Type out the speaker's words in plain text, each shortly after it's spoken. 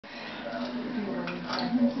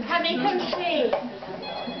Honey, come see.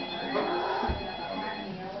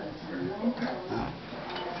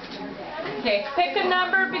 Okay, pick a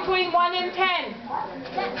number between 1 and 10.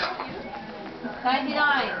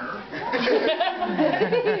 99.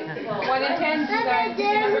 1 and 10, you guys pick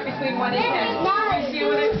a number between 1 and 10. You see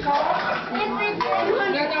what it's called?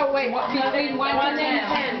 No, wait, between 1 and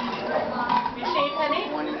 10. You see, honey?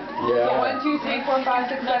 Yeah. 1, 2, 3, 4, 5,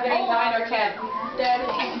 6, 7, 8, 9, or 10. Daddy,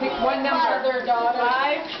 pick one number. 5.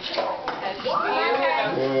 That's you.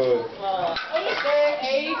 Good.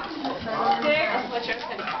 8, 6,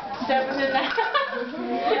 7 and 9.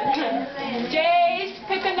 Jace,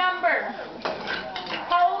 pick a number.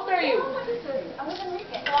 How old are you? 4.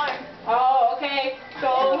 Oh, okay. So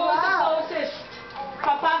who's the closest?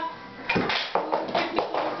 Papa? Pick the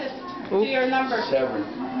closest to your number. 7.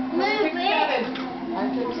 Pick 7.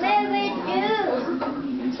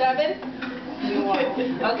 7?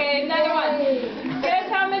 Okay, another one. Guess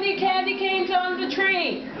how many candy canes on the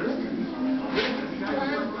tree?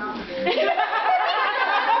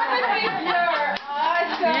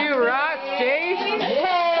 You rock, Jace.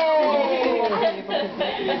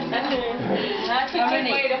 That's a good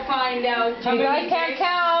way to find out. You guys can't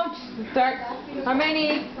count. Start. How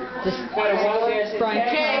many? Just Brian. 10,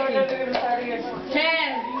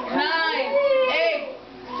 9, 8,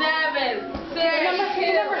 7, 6,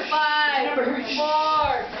 5, 4,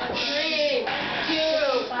 3, 2,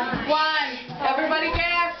 1. Everybody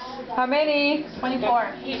guess. How many?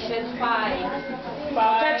 24. He said 5.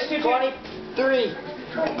 23.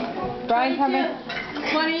 Brian, how many?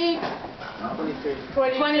 20,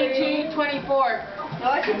 22, 24. No,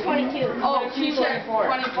 I said 22. Oh, she said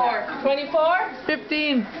 24. 24?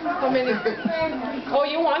 15. How many? Oh,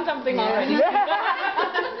 you want something already.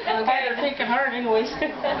 Okay, they're thinking hard anyways.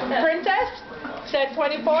 Princess said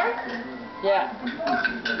 24? Yeah.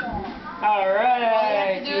 All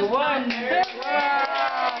right, you won.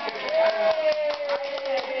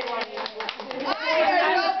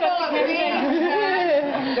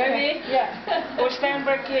 Baby? Yeah. Go stand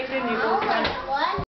by cake and you go stand.